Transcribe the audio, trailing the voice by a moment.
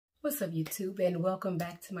What's up YouTube, and welcome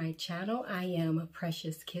back to my channel. I am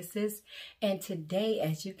Precious Kisses, and today,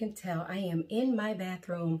 as you can tell, I am in my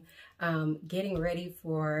bathroom getting ready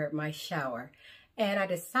for my shower. And I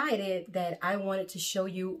decided that I wanted to show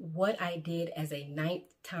you what I did as a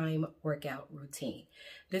nighttime workout routine.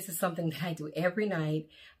 This is something that I do every night.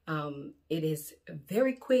 It is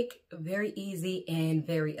very quick, very easy, and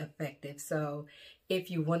very effective. So if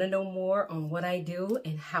you want to know more on what I do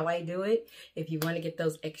and how I do it, if you want to get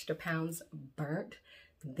those extra pounds burnt,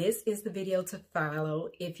 this is the video to follow.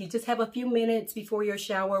 If you just have a few minutes before your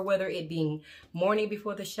shower, whether it being morning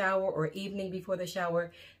before the shower or evening before the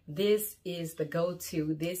shower, this is the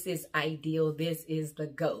go-to. This is ideal. This is the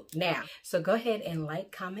GOAT. Now, so go ahead and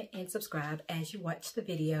like, comment, and subscribe as you watch the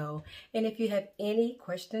video. And if you have any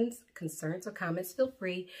questions, concerns, or comments, feel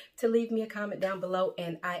free to leave me a comment down below,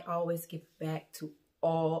 and I always give back to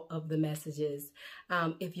all of the messages.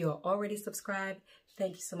 If you are already subscribed,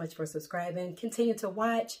 thank you so much for subscribing. Continue to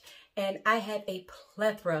watch, and I have a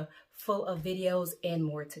plethora full of videos and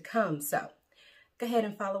more to come. So go ahead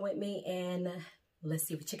and follow with me, and let's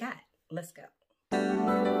see what you got. Let's go.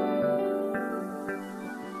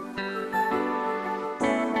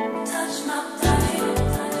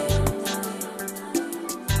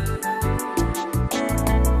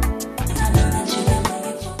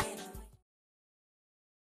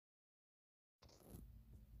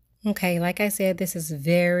 Okay, like I said, this is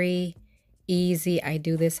very easy. I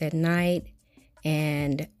do this at night,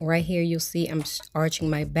 and right here you'll see I'm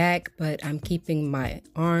arching my back, but I'm keeping my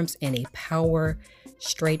arms in a power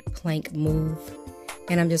straight plank move,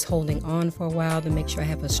 and I'm just holding on for a while to make sure I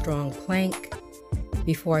have a strong plank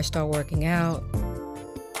before I start working out.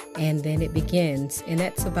 And then it begins, and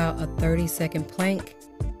that's about a 30-second plank.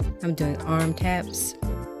 I'm doing arm taps.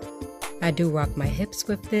 I do rock my hips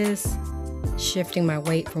with this. Shifting my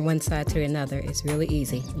weight from one side to another is really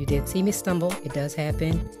easy. You did see me stumble. It does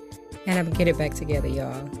happen. And I'm gonna get it back together,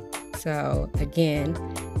 y'all. So again,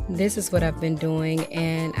 this is what I've been doing,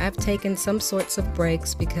 and I've taken some sorts of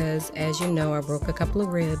breaks because, as you know, I broke a couple of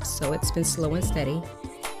ribs, so it's been slow and steady,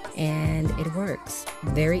 and it works.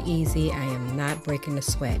 Very easy. I am not breaking a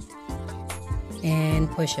sweat. And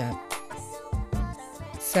push up.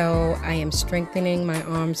 So I am strengthening my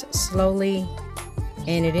arms slowly.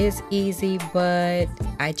 And it is easy, but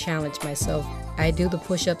I challenge myself. I do the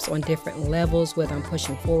push-ups on different levels, whether I'm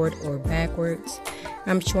pushing forward or backwards.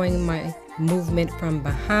 I'm showing my movement from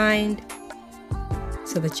behind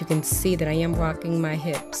so that you can see that I am rocking my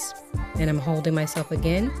hips. And I'm holding myself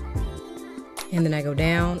again. And then I go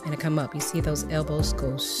down and I come up. You see those elbows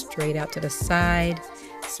go straight out to the side.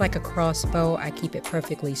 It's like a crossbow. I keep it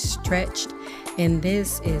perfectly stretched. And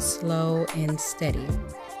this is slow and steady.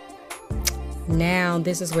 Now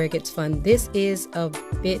this is where it gets fun. This is a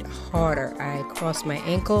bit harder. I cross my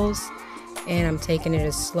ankles and I'm taking it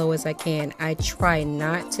as slow as I can. I try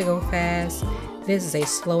not to go fast. This is a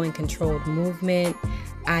slow and controlled movement.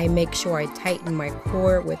 I make sure I tighten my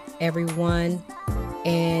core with every one,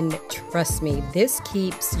 and trust me, this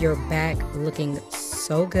keeps your back looking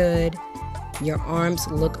so good. Your arms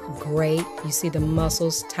look great. You see the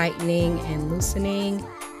muscles tightening and loosening.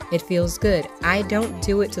 It feels good. I don't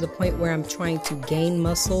do it to the point where I'm trying to gain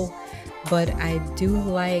muscle, but I do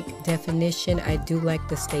like definition. I do like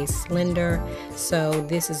to stay slender. So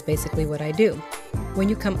this is basically what I do. When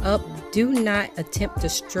you come up, do not attempt to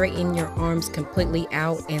straighten your arms completely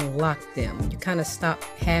out and lock them. You kind of stop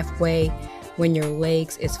halfway when your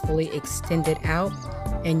legs is fully extended out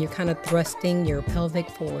and you're kind of thrusting your pelvic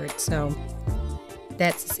forward. So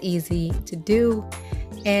that's easy to do.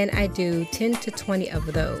 And I do 10 to 20 of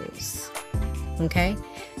those. Okay,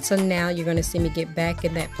 so now you're going to see me get back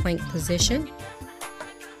in that plank position,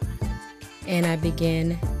 and I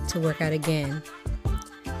begin to work out again.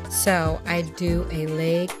 So I do a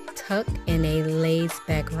leg tuck and a lays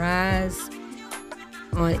back rise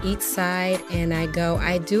on each side, and I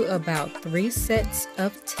do about 3 sets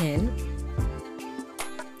of 10.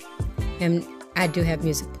 And I do have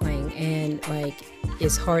music playing, and like,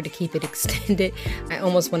 it's hard to keep it extended. I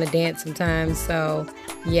almost want to dance sometimes. So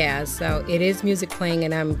yeah, so it is music playing,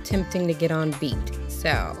 and I'm attempting to get on beat.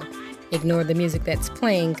 So ignore the music that's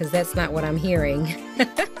playing because that's not what I'm hearing.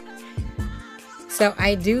 So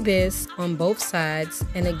I do this on both sides,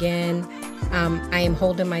 and again, I am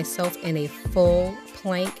holding myself in a full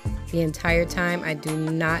plank the entire time. I do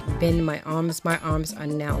not bend my arms. My arms are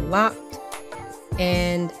now locked,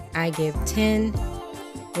 and I give 10.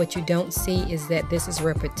 What you don't see is that this is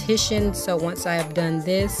repetition. So once I have done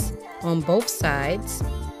this on both sides,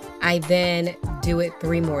 I then do it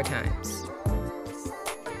 3 more times,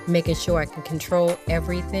 making sure I can control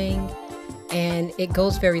everything. and it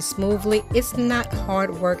goes very smoothly. It's not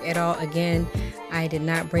hard work at all. Again, I did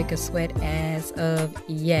not break a sweat as of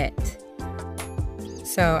yet.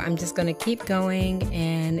 So I'm just going to keep going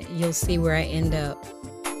and you'll see where I end up.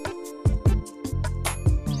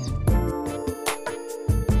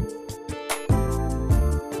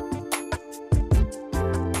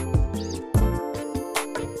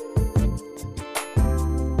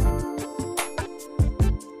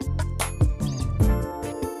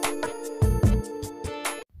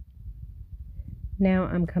 Now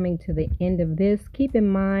I'm coming to the end of this. Keep in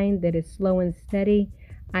mind that it's slow and steady.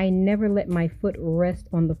 I never let my foot rest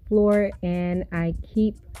on the floor, and I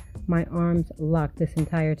keep my arms locked this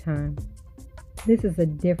entire time. This is a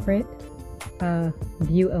different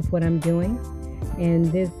view of what I'm doing, and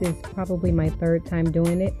this is probably my third time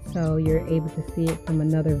doing it, so you're able to see it from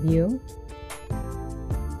another view.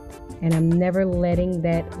 And I'm never letting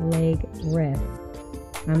that leg rest.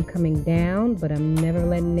 I'm coming down, but I'm never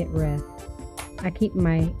letting it rest. I keep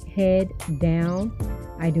my head down.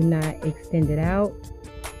 I do not extend it out,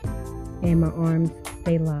 and my arms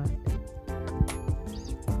stay locked.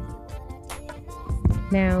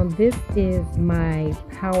 Now this is my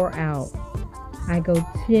power out. I go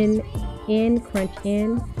 10 in, crunch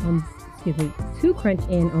in, 2 crunch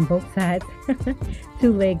in on both sides,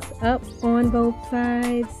 2 legs up on both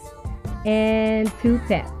sides, and 2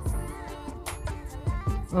 taps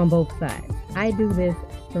on both sides. I do this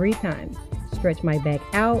 3 times. Stretch my back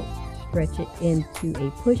out, stretch it into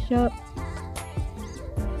a push-up,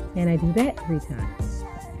 and I do that 3 times.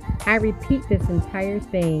 I repeat this entire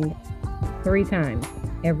thing 3 times,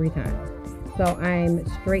 every time. So I'm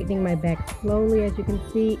straightening my back slowly, as you can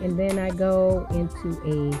see, and then I go into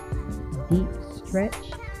a deep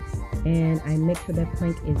stretch, and I make sure that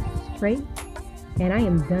plank is straight, and I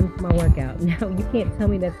am done for my workout. Now, you can't tell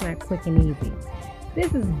me that's not quick and easy.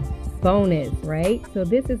 This is bonus, right? So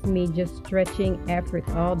this is me just stretching after it's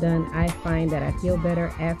all done. I find that I feel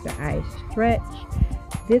better after I stretch.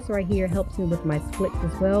 This right here helps me with my splits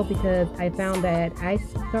as well, because I found that I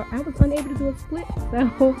was unable to do a split.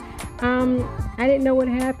 So I didn't know what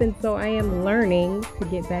happened. So I am learning to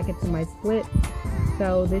get back into my splits.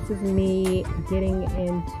 So this is me getting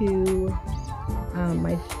into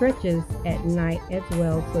my stretches at night as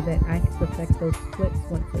well, so that I can perfect those splits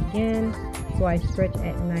once again. So I stretch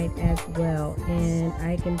at night as well, and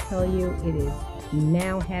I can tell you it is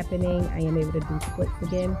now happening. I am able to do splits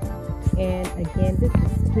again, and again, this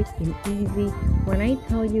is quick and easy. When I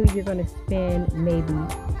tell you you're going to spend maybe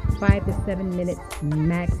 5 to 7 minutes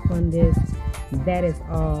max on this, that is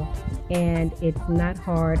all, and it's not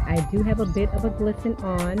hard. I do have a bit of a glisten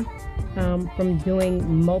on from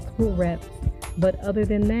doing multiple reps, but other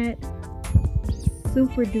than that,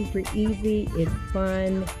 super duper easy. It's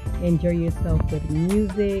fun. Enjoy yourself with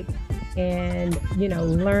music, and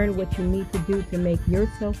learn what you need to do to make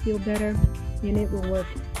yourself feel better, and it will work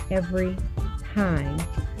every time.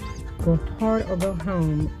 Go hard or go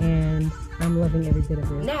home, and I'm loving every bit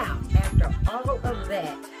of it. Now, after all of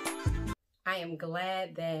that, I am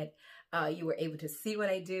glad that you were able to see what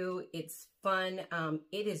I do. It's fun.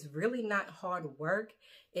 It is really not hard work.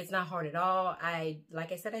 It's not hard at all.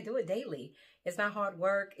 Like I said, I do it daily. It's not hard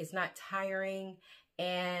work. It's not tiring.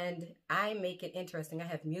 And I make it interesting. I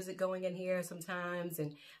have music going in here sometimes,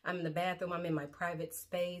 and I'm in the bathroom. I'm in my private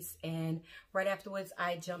space, and right afterwards,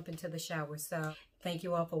 I jump into the shower. So thank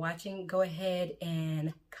you all for watching. Go ahead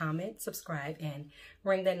and comment, subscribe, and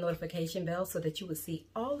ring that notification bell so that you will see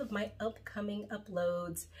all of my upcoming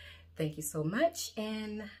uploads. Thank you so much,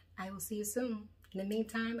 and I will see you soon. In the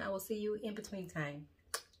meantime, I will see you in between time.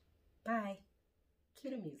 Bye. Cue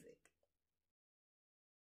the music.